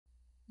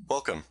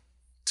Welcome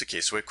to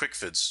Caseware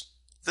QuickVids.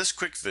 This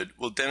QuickVid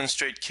will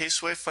demonstrate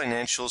Caseware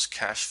Financial's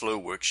Cash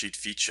Flow Worksheet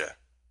feature.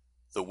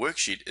 The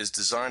worksheet is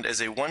designed as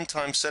a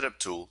one-time setup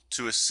tool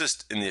to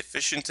assist in the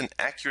efficient and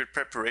accurate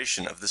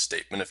preparation of the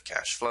statement of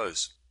cash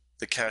flows.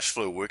 The Cash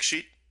Flow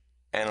Worksheet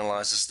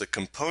analyzes the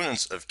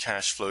components of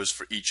cash flows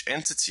for each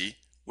entity,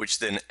 which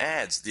then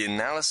adds the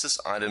analysis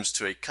items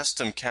to a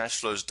custom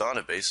cash flows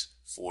database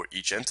for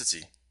each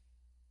entity.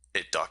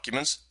 It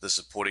documents the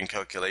supporting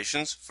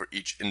calculations for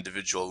each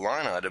individual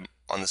line item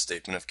on the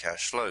statement of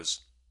cash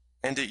flows.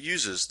 And it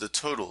uses the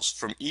totals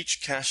from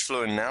each cash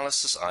flow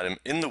analysis item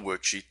in the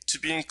worksheet to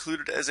be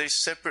included as a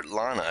separate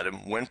line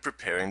item when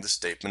preparing the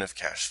statement of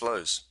cash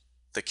flows.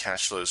 The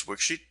Cash Flows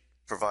Worksheet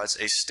provides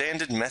a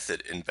standard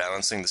method in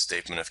balancing the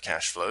statement of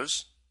cash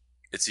flows.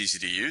 It's easy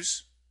to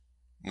use,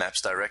 maps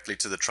directly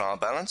to the trial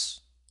balance,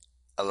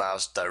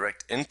 allows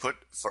direct input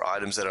for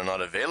items that are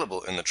not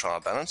available in the trial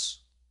balance,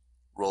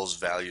 rolls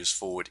values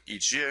forward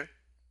each year,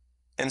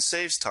 and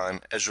saves time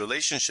as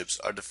relationships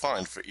are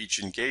defined for each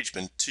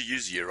engagement to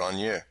use year on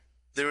year.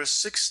 There are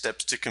 6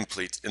 steps to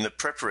complete in the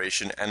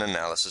preparation and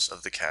analysis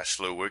of the cash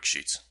flow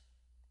worksheet.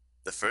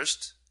 The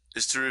first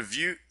is to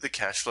review the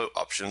cash flow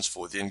options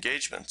for the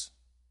engagement.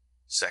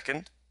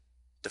 Second,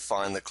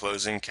 define the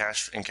closing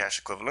cash and cash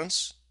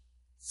equivalents.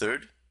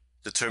 Third,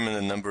 determine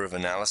the number of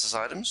analysis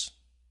items.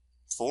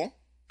 4,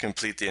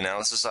 complete the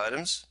analysis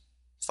items.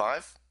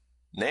 5,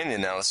 name the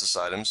analysis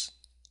items.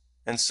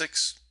 And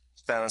 6,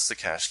 balance the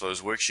cash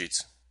flows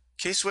worksheet.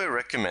 Caseware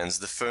recommends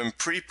the firm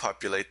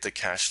pre-populate the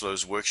cash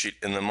flows worksheet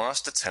in the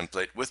master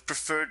template with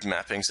preferred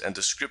mappings and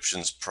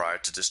descriptions prior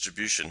to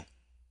distribution.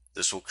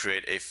 This will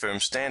create a firm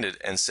standard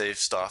and save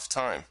staff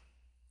time.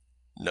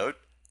 Note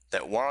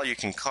that while you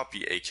can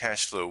copy a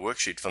cash flow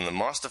worksheet from the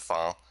master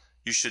file,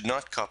 you should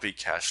not copy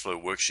cash flow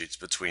worksheets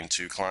between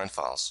 2 client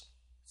files.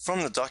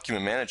 From the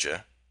Document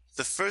Manager,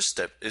 the first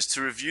step is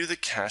to review the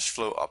cash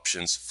flow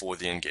options for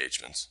the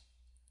engagement.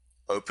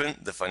 Open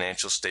the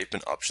Financial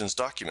Statement Options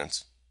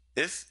document.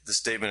 If the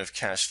Statement of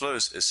Cash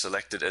Flows is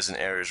selected as an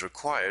area is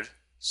required,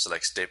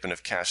 select Statement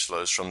of Cash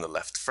Flows from the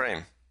left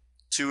frame.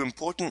 2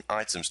 important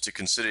items to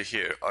consider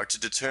here are to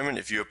determine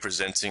if you are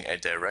presenting a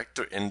direct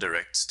or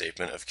indirect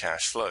statement of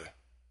cash flow.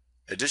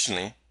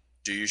 Additionally,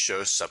 do you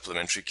show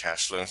supplementary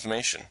cash flow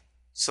information?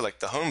 Select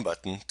the Home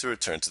button to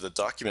return to the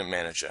Document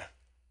Manager.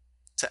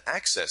 To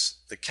access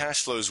the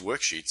Cash Flows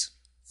Worksheet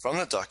from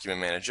the Document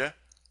Manager,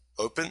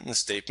 open the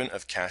Statement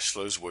of Cash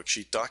Flows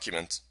Worksheet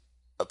document.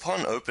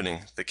 Upon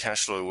opening the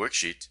Cash Flow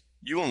Worksheet,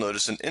 you will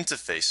notice an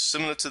interface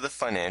similar to the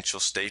financial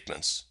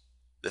statements.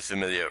 The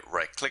familiar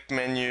right-click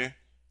menu,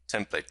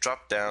 template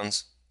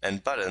drop-downs,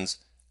 and buttons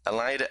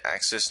allow you to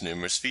access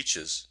numerous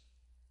features.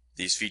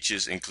 These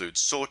features include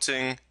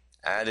sorting,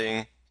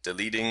 adding,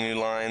 deleting new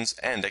lines,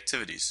 and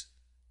activities.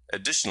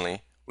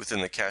 Additionally,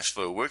 within the Cash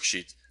Flow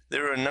Worksheet,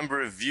 there are a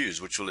number of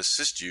views which will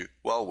assist you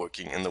while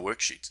working in the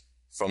worksheet.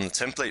 From the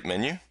Template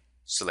menu,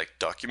 select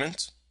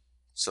Document,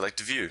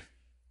 select View.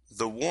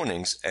 The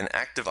Warnings and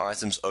Active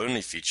Items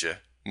Only feature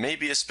may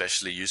be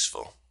especially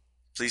useful.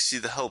 Please see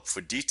the help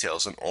for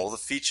details on all the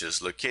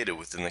features located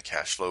within the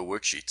Cash Flow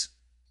Worksheet.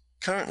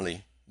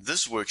 Currently,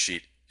 this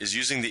worksheet is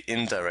using the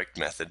indirect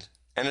method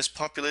and is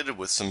populated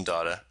with some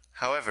data,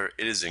 however,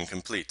 it is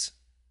incomplete.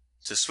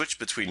 To switch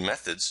between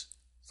methods,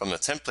 from the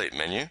Template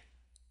menu,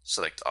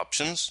 select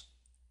Options,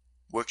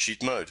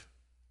 Worksheet Mode.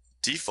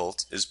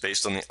 Default is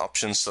based on the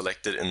options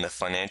selected in the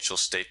Financial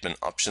Statement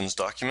Options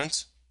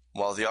document,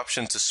 while the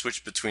option to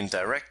switch between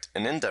direct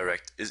and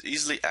indirect is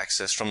easily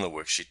accessed from the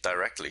worksheet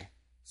directly.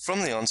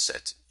 From the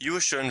onset, you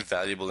are shown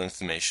valuable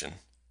information.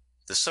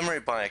 The Summary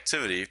by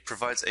Activity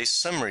provides a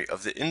summary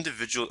of the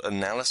individual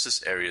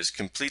analysis areas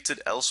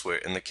completed elsewhere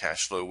in the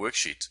Cash Flow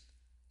Worksheet.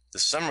 The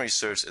summary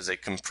serves as a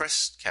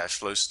compressed cash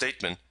flow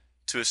statement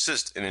to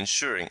assist in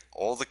ensuring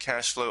all the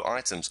cash flow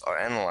items are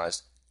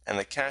analyzed and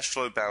the cash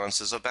flow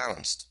balances are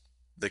balanced.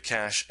 The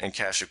cash and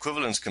cash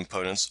equivalents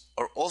components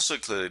are also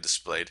clearly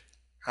displayed,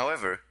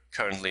 however,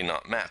 currently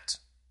not mapped.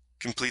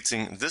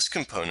 Completing this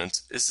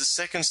component is the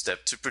second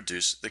step to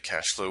produce the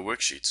cash flow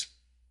worksheet.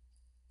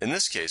 In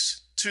this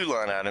case, 2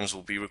 line items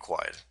will be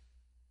required.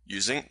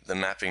 Using the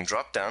mapping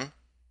drop-down,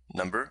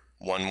 number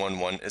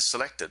 111 is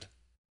selected.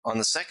 On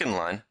the second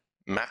line,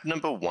 map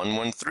number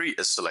 113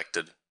 is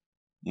selected.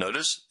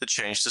 Notice the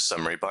change to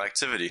Summary by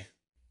Activity.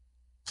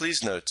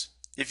 Please note,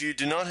 if you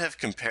do not have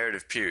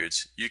comparative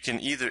periods, you can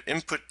either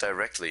input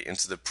directly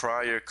into the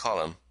prior year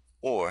column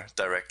or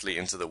directly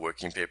into the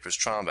working paper's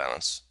trial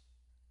balance.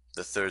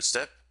 The third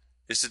step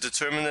is to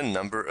determine the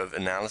number of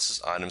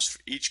analysis items for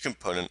each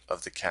component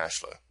of the cash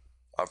flow: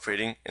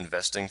 operating,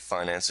 investing,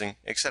 financing,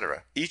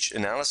 etc. Each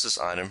analysis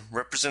item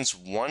represents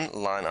 1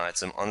 line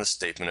item on the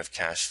statement of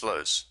cash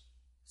flows.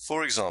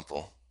 For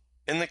example,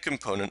 in the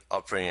component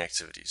operating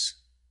activities,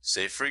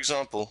 say for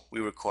example we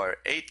require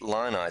 8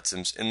 line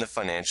items in the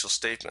financial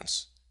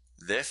statements,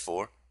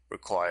 therefore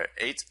require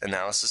 8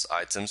 analysis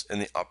items in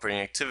the operating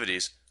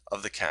activities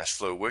of the cash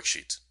flow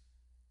worksheet.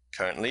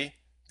 Currently,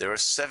 there are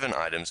 7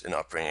 items in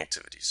operating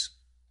activities.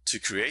 To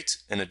create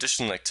an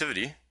additional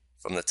activity,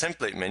 From the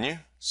Template menu,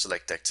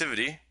 select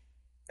Activity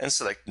and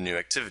select New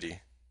Activity.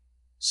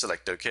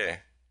 Select OK.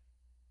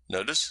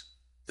 Notice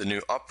the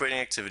new Operating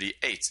Activity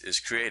 8 is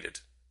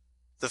created.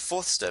 The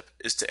fourth step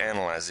is to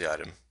analyze the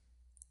item.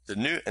 The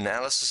new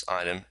analysis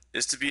item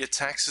is to be a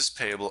taxes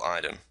payable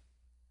item.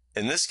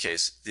 In this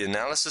case, the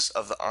analysis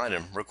of the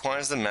item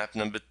requires the map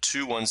number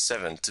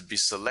 217 to be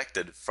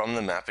selected from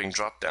the mapping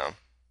dropdown.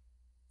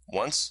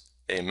 Once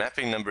a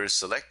mapping number is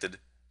selected,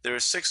 there are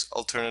 6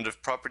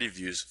 alternative property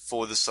views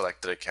for the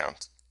selected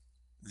account.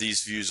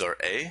 These views are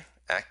A,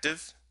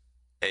 Active,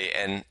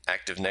 AN,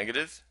 Active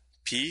Negative,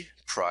 P,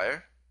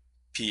 Prior,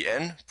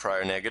 PN,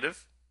 Prior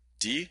Negative,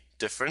 D,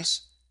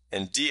 Difference,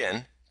 and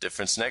DN,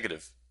 Difference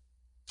Negative.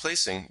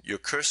 Placing your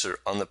cursor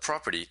on the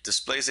property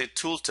displays a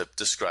tooltip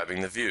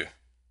describing the view.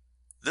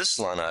 This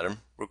line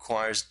item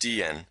requires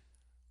DN,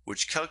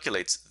 which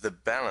calculates the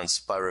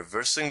balance by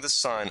reversing the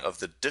sign of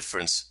the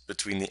difference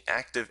between the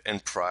active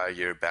and prior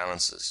year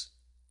balances.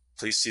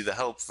 Please see the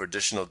help for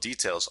additional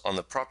details on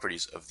the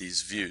properties of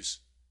these views.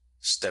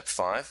 Step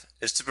 5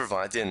 is to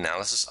provide the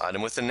analysis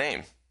item with a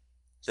name.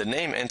 The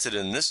name entered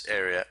in this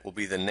area will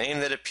be the name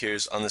that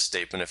appears on the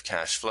statement of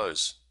cash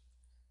flows.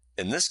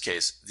 In this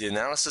case, the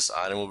analysis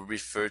item will be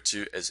referred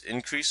to as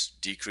Increase,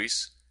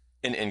 Decrease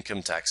in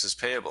Income Taxes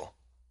Payable.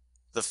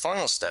 The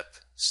final step,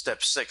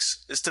 Step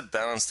 6, is to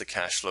balance the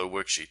cash flow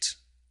worksheet.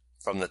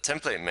 From the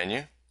Template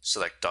menu,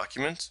 select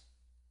Document,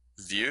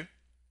 View,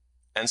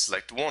 and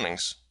select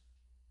Warnings.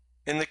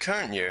 In the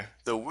current year,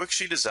 the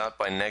worksheet is out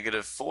by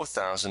negative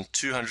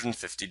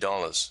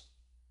 $4,250.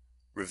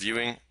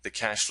 Reviewing the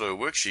cash flow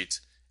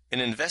worksheet, in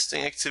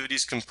Investing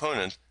Activities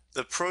component,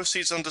 the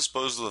Proceeds on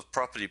Disposal of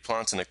Property,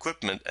 Plant, and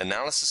Equipment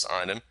analysis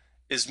item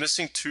is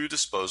missing 2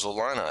 disposal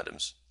line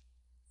items.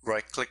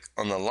 Right-click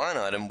on the line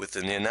item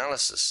within the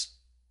analysis.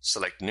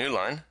 Select New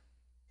Line,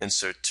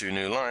 insert 2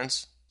 new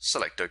lines,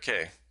 select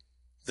OK.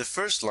 The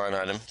first line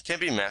item can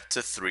be mapped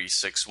to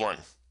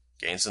 361,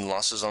 Gains and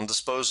Losses on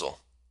Disposal.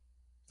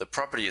 The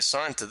property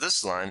assigned to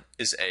this line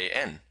is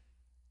AN,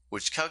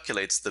 which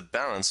calculates the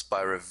balance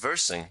by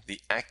reversing the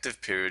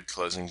active period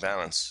closing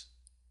balance.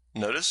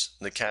 Notice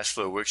the cash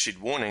flow worksheet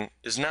warning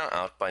is now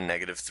out by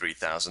negative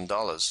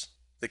 $3,000.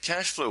 The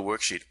cash flow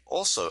worksheet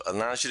also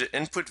allows you to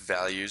input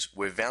values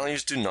where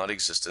values do not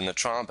exist in the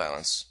trial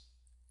balance.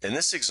 In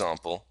this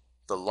example,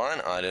 the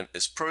line item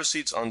is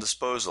Proceeds on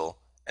Disposal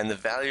and the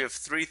value of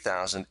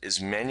 $3,000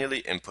 is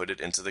manually inputted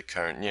into the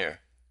current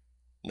year.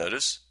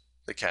 Notice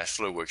the cash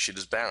flow worksheet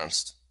is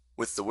balanced.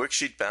 With the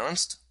worksheet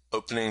balanced,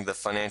 opening the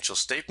Financial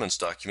Statements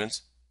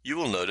document, you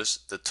will notice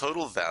the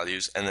total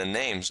values and the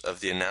names of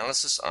the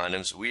analysis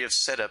items we have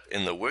set up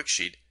in the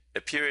worksheet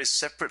appear as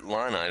separate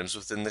line items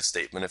within the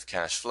statement of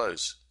cash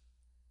flows.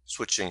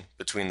 Switching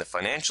between the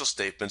financial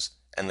statements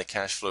and the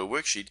cash flow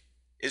worksheet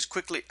is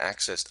quickly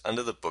accessed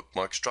under the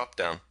Bookmarks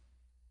dropdown.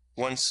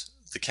 Once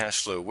the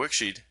cash flow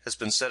worksheet has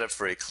been set up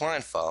for a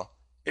client file,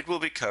 it will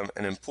become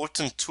an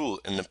important tool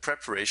in the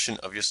preparation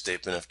of your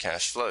statement of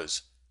cash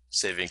flows,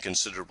 saving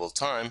considerable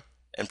time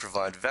and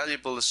provide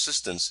valuable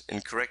assistance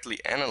in correctly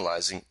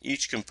analyzing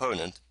each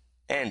component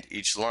and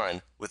each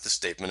line with the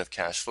statement of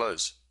cash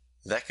flows.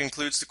 That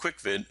concludes the quick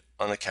vid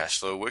on the cash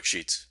flow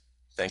worksheet.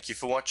 Thank you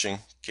for watching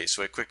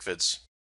Caseware Quick Vids.